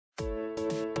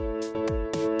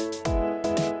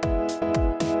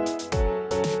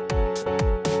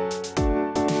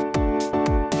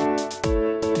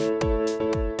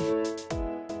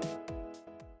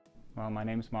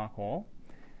is Mark Hall.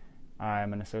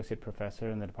 I'm an associate professor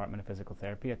in the Department of Physical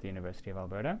Therapy at the University of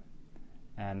Alberta,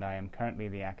 and I am currently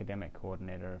the academic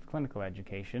coordinator of clinical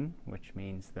education, which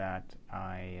means that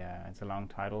it's a long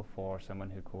title for someone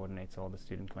who coordinates all the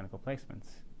student clinical placements.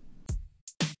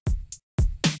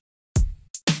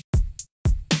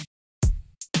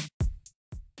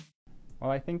 Well,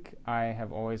 I think I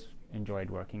have always enjoyed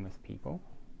working with people.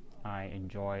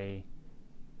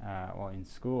 In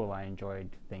school I enjoyed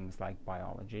things like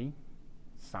biology,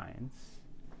 science.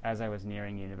 As I was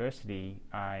nearing university,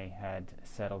 I had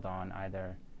settled on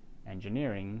either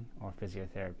engineering or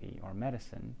physiotherapy or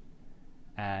medicine.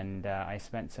 And I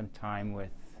spent some time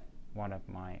with one of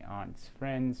my aunt's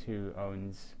friends who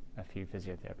owns a few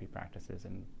physiotherapy practices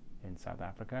in South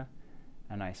Africa.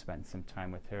 And I spent some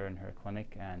time with her in her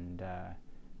clinic, and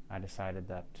I decided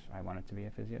that I wanted to be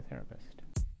a physiotherapist.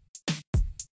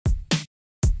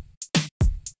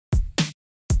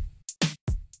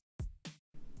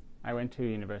 I went to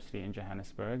university in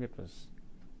Johannesburg. It was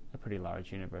a pretty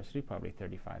large university, probably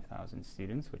 35,000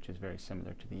 students, which is very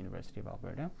similar to the University of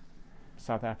Alberta.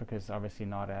 South Africa is obviously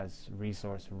not as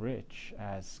resource rich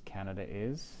as Canada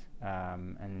is,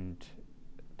 and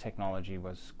technology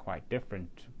was quite different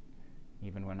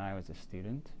even when I was a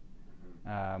student,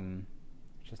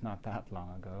 which is not that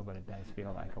long ago, but it does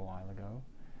feel like a while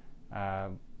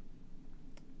ago.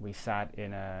 We sat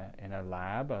in a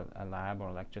lab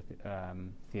or lecture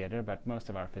theater, but most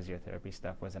of our physiotherapy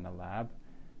stuff was in a lab.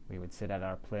 We would sit at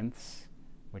our plinths,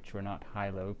 which were not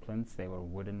high-low plinths, they were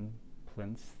wooden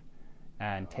plinths,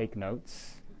 and take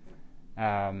notes,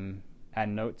 and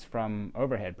notes from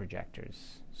overhead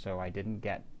projectors. So I didn't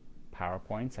get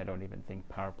PowerPoints. I don't even think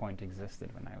PowerPoint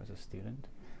existed when I was a student.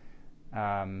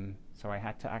 So I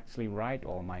had to actually write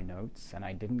all my notes, and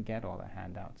I didn't get all the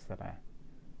handouts that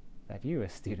you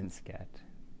as students get.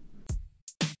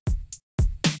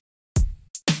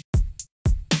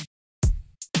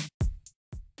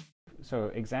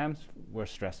 So exams were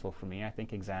stressful for me. I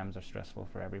think exams are stressful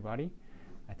for everybody.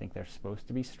 I think they're supposed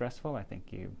to be stressful. I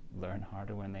think you learn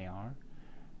harder when they are.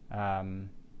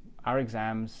 Our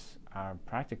exams, our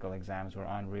practical exams, were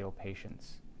on real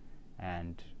patients,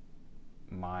 and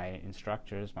my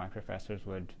instructors, my professors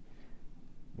would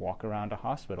walk around a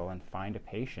hospital and find a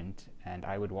patient, and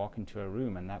I would walk into a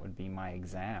room, and that would be my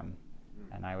exam,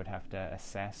 and I would have to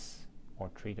assess or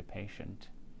treat a patient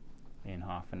in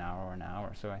half an hour or an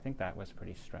hour. So I think that was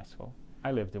pretty stressful.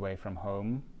 I lived away from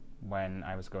home when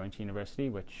I was going to university,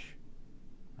 which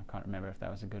I can't remember if that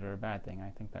was a good or a bad thing.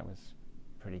 I think that was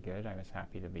pretty good. I was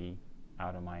happy to be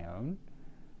out on my own,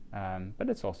 but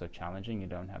it's also challenging. You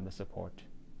don't have the support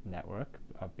network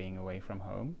of being away from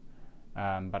home,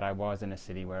 but I was in a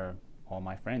city where all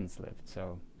my friends lived,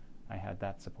 so I had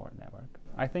that support network.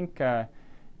 I think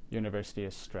university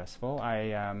is stressful.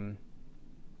 I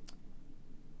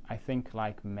think,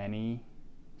 like many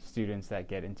students that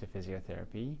get into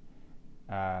physiotherapy,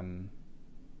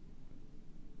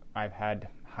 I've had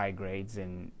high grades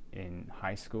in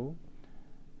high school,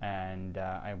 and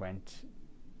I went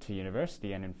to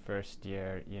university, and in first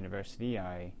year university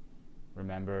I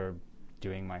remember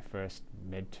doing my first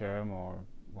midterm or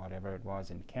whatever it was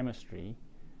in chemistry,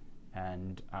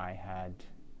 and I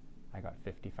got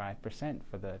 55%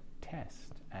 for the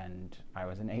test, and I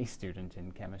was an A student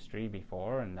in chemistry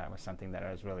before, and that was something that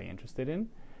I was really interested in,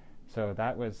 so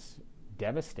that was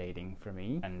devastating for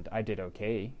me, and I did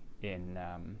okay in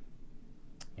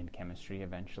chemistry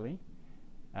eventually,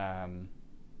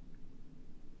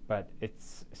 but it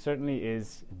certainly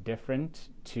is different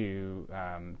to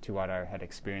what I had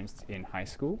experienced in high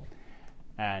school,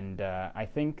 and I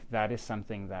think that is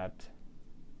something that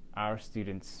our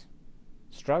students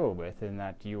struggle with, in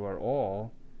that you are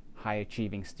all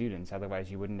high-achieving students,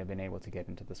 otherwise you wouldn't have been able to get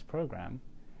into this program,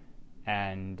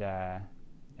 and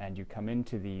you come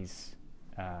into these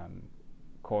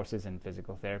courses in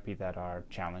physical therapy that are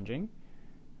challenging,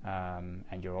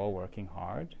 and you're all working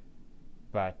hard,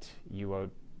 but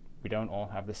we don't all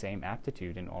have the same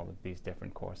aptitude in all of these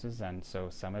different courses, and so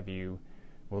some of you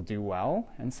will do well,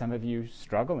 and some of you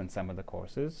struggle in some of the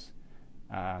courses,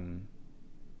 and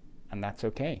that's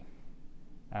okay.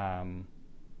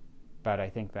 But I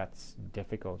think that's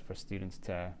difficult for students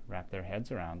to wrap their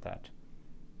heads around, that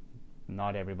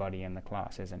not everybody in the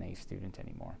class is an A student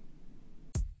anymore.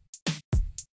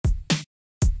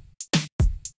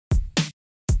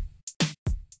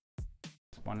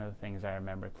 One of the things I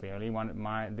remember clearly,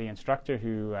 the instructor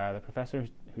the professor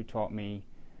who taught me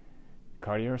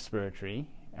cardiorespiratory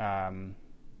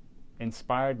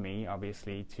inspired me,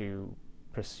 obviously, to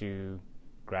pursue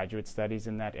graduate studies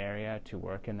in that area, to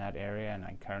work in that area, and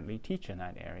I currently teach in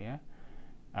that area.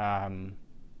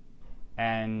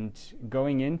 And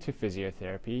going into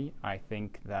physiotherapy, I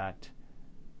think that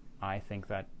I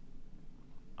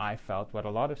felt what a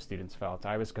lot of students felt.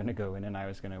 I was going to go in and I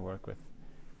was going to work with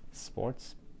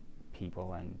sports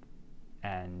people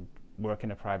and work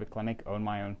in a private clinic, own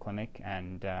my own clinic,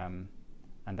 and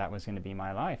that was going to be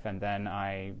my life. And then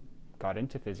I got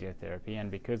into physiotherapy, and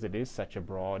because it is such a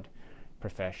broad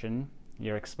profession,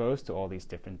 you're exposed to all these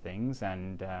different things,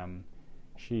 and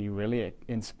she really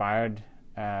inspired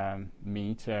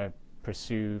me to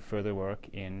pursue further work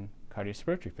in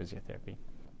cardiorespiratory physiotherapy.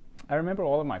 I remember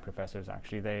all of my professors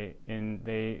actually.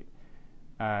 They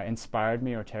inspired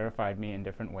me or terrified me in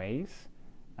different ways,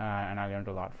 and I learned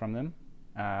a lot from them.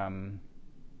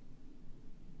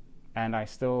 And I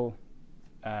still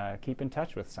keep in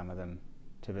touch with some of them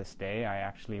to this day. I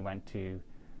actually went to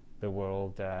the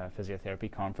World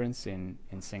Physiotherapy Conference in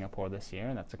Singapore this year,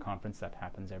 and that's a conference that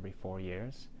happens every 4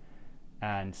 years.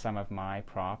 And some of my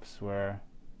profs were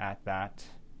at that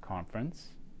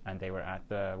conference, and they were at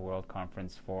the World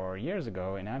Conference 4 years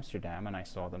ago in Amsterdam, and I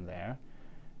saw them there.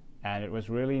 And it was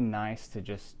really nice to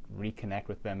just reconnect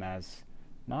with them as,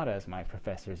 not as my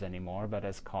professors anymore, but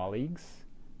as colleagues,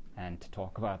 and to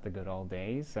talk about the good old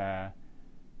days.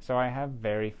 So I have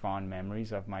very fond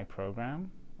memories of my program.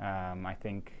 I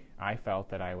think I felt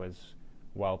that I was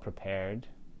well prepared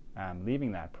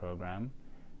leaving that program,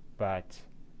 but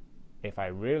if I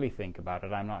really think about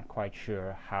it, I'm not quite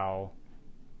sure how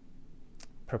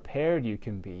prepared you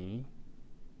can be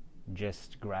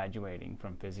just graduating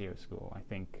from physio school. I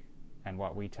think, and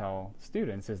what we tell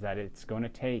students is that it's going to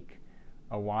take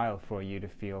a while for you to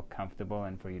feel comfortable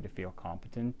and for you to feel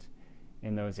competent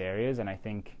in those areas. And I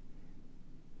think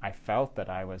I felt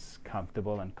that I was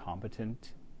comfortable and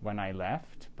competent when I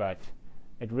left, but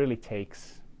it really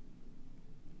takes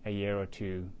a year or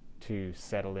two to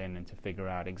settle in and to figure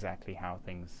out exactly how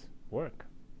things work.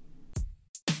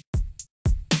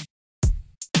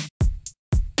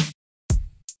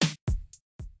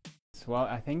 Well,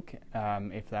 I think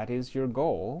if that is your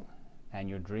goal and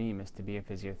your dream is to be a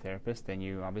physiotherapist, then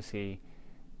you obviously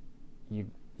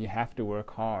you have to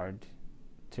work hard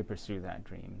to pursue that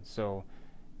dream. So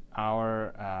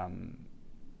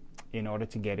in order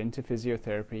to get into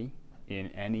physiotherapy in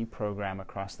any program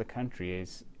across the country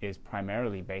is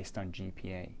primarily based on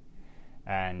GPA,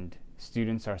 and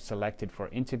students are selected for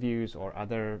interviews or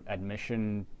other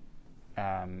admission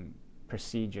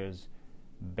procedures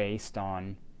based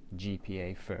on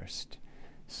GPA first.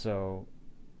 So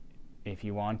if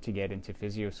you want to get into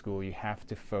physio school, you have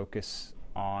to focus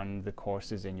on the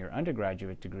courses in your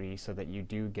undergraduate degree so that you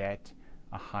do get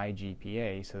a high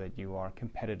GPA so that you are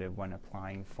competitive when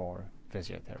applying for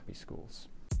physiotherapy schools.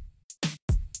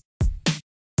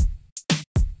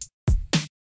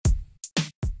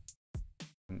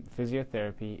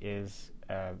 Physiotherapy is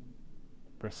a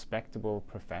respectable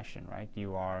profession, right?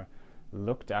 You are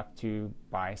looked up to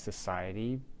by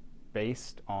society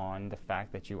based on the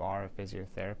fact that you are a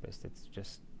physiotherapist. It's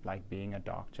just like being a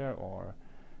doctor or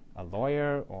a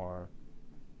lawyer or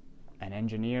an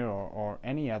engineer or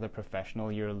any other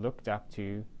professional. You're looked up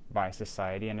to by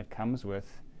society, and it comes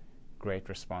with great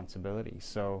responsibility.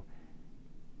 So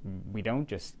we don't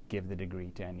just give the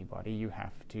degree to anybody. You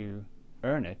have to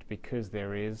earn it, because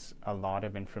there is a lot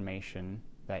of information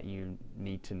that you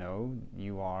need to know.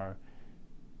 You are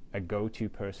a go-to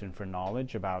person for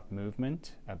knowledge about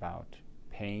movement, about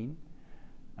pain,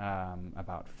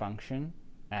 about function,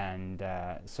 and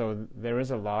so there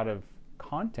is a lot of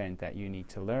content that you need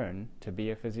to learn to be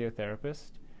a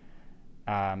physiotherapist.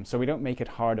 So we don't make it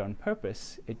hard on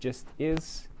purpose. It just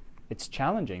is, it's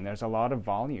challenging. There's a lot of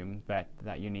volume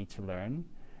that you need to learn,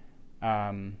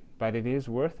 but it is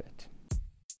worth it.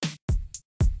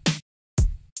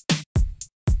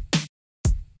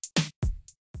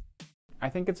 I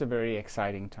think it's a very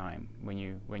exciting time when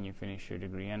you finish your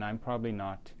degree, and I'm probably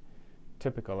not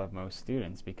typical of most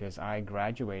students, because I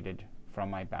graduated from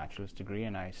my bachelor's degree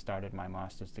and I started my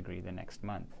master's degree the next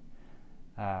month.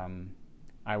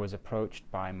 I was approached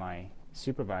by my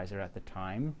supervisor at the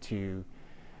time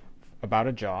about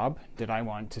a job. Did I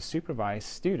want to supervise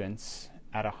students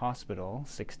at a hospital,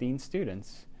 16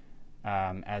 students,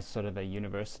 as sort of a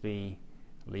university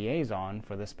liaison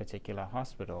for this particular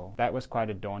hospital? That was quite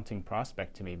a daunting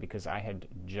prospect to me, because I had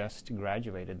just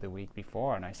graduated the week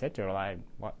before, and I said to her,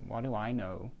 what do I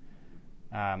know?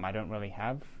 I don't really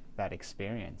have that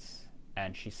experience.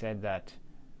 And she said that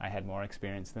I had more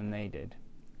experience than they did,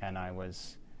 and I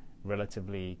was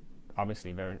relatively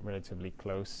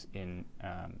close in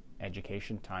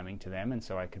education timing to them, and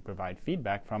so I could provide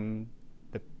feedback from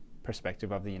the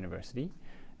perspective of the university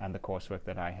and the coursework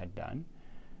that I had done.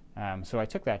 So I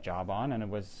took that job on, and it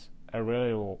was a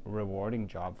really rewarding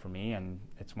job for me, and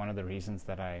it's one of the reasons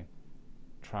that I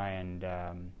try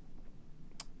and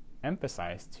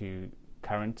emphasize to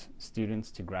current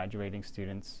students, to graduating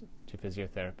students, to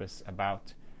physiotherapists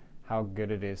about how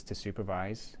good it is to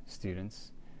supervise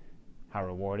students, how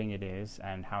rewarding it is,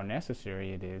 and how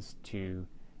necessary it is to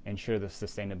ensure the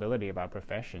sustainability of our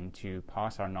profession, to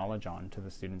pass our knowledge on to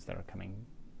the students that are coming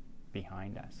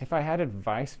behind us. If I had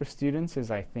advice for students,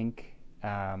 is I think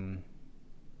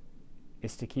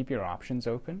is to keep your options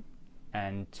open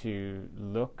and to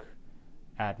look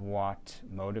at what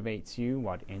motivates you,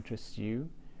 what interests you.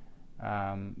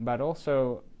 But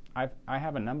also, I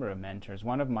have a number of mentors.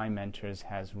 One of my mentors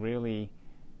has really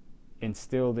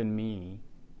instilled in me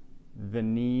the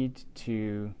need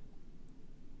to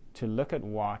look at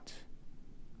what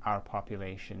our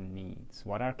population needs,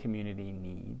 what our community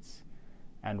needs,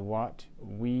 and what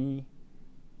we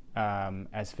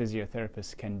as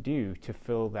physiotherapists can do to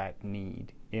fill that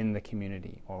need in the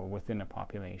community or within a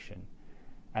population,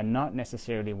 and not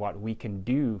necessarily what we can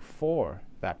do for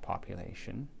that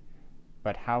population,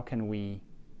 but how can we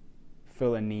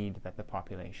fill a need that the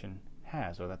population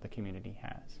has or that the community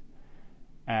has.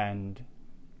 And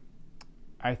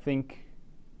I think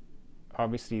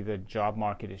obviously the job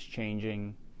market is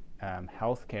changing,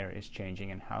 healthcare is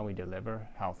changing, and how we deliver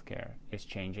healthcare is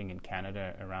changing in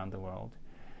Canada, around the world.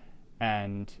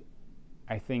 And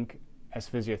I think as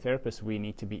physiotherapists we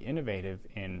need to be innovative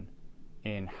in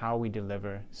how we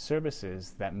deliver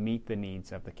services that meet the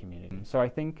needs of the community. So I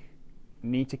think you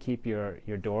need to keep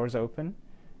your doors open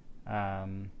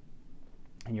and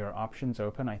your options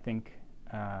open. I think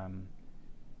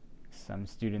some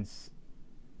students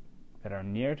that are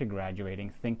near to graduating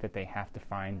think that they have to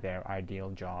find their ideal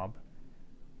job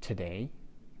today,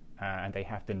 and they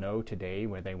have to know today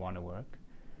where they want to work.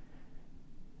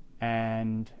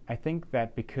 And I think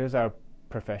that because our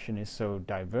profession is so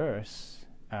diverse,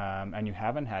 and you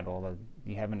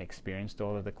haven't experienced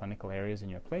all of the clinical areas in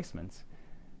your placements,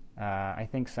 I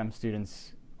think some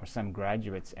students or some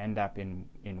graduates end up in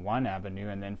one avenue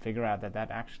and then figure out that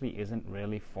actually isn't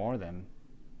really for them,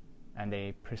 and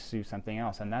they pursue something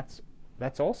else, and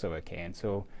that's also okay. And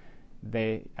so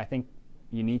I think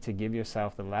you need to give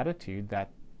yourself the latitude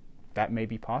that may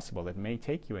be possible. It may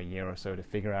take you a year or so to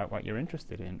figure out what you're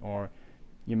interested in, or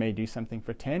you may do something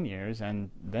for 10 years and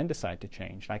then decide to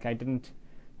change. Like I didn't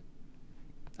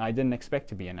expect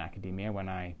to be in academia when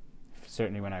I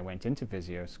went into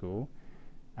physio school,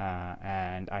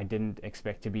 and I didn't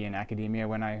expect to be in academia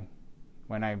when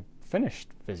I finished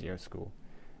physio school.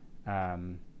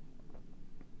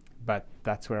 But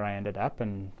that's where I ended up,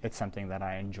 and it's something that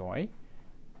I enjoy,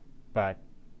 but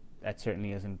that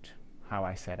certainly isn't how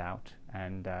I set out.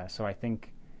 And so I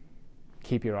think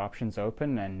keep your options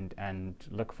open and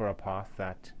look for a path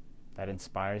that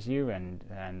inspires you and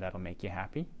that'll make you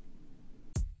happy.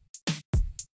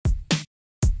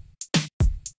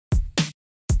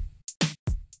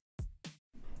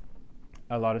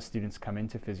 A lot of students come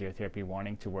into physiotherapy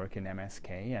wanting to work in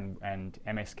MSK, and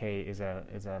MSK is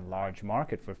a large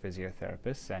market for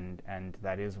physiotherapists, and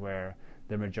that is where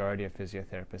the majority of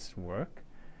physiotherapists work.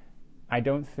 I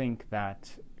don't think that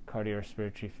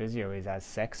cardiorespiratory physio is as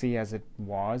sexy as it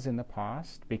was in the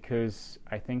past, because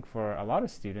I think for a lot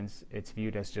of students it's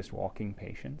viewed as just walking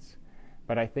patients.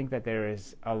 But I think that there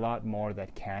is a lot more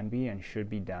that can be and should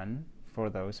be done for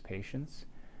those patients.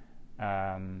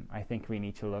 I think we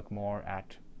need to look more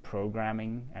at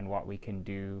programming and what we can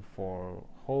do for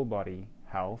whole body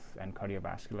health and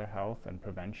cardiovascular health and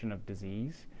prevention of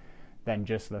disease than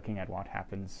just looking at what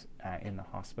happens in the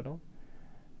hospital.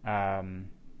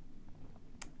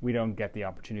 We don't get the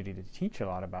opportunity to teach a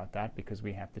lot about that because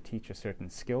we have to teach a certain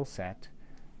skill set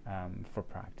for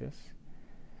practice.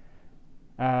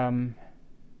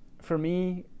 For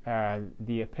me,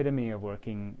 the epitome of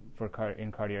working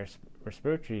in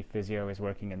cardiorespiratory physio is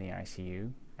working in the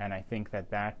ICU, and I think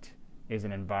that is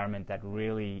an environment that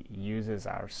really uses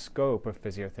our scope of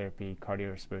physiotherapy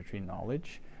cardiorespiratory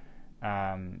knowledge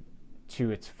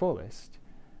to its fullest,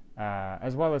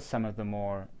 as well as some of the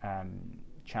more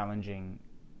challenging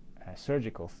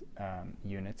surgical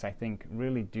units. I think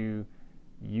really do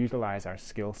utilize our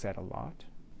skill set a lot.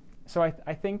 So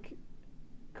I think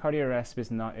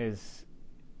cardiorespiratory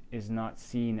is not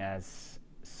seen as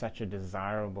such a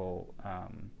desirable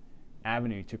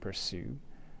avenue to pursue,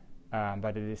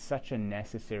 but it is such a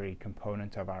necessary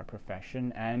component of our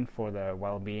profession and for the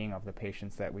well-being of the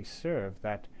patients that we serve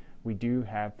that we do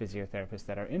have physiotherapists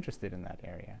that are interested in that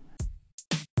area.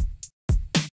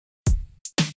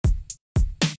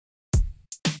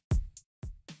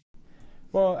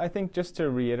 Well, I think just to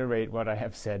reiterate what I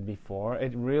have said before,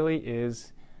 it really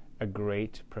is a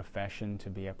great profession to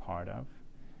be a part of.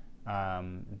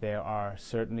 There are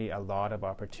certainly a lot of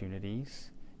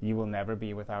opportunities. You will never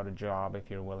be without a job if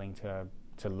you're willing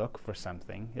to look for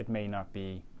something. It may not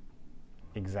be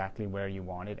exactly where you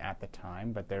want it at the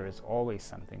time, but there is always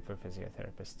something for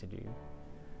physiotherapists to do.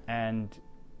 And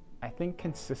I think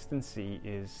consistency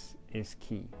is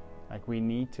key. Like, we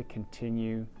need to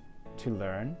continue to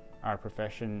learn. Our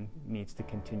profession needs to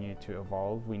continue to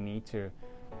evolve. We need to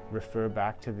refer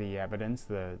back to the evidence,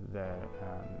 the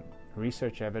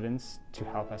research evidence, to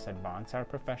help us advance our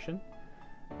profession.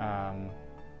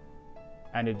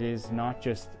 And it is not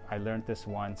just, I learned this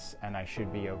once and I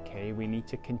should be okay. We need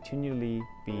to continually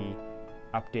be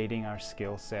updating our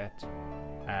skill set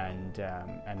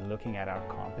and looking at our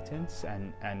competence,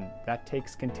 and that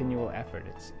takes continual effort.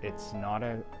 It's not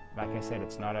a, like I said,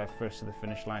 it's not a first to the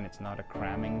finish line. It's not a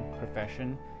cramming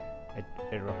profession.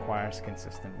 It requires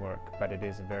consistent work, but it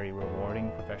is a very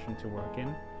rewarding profession to work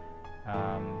in,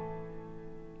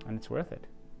 and it's worth it.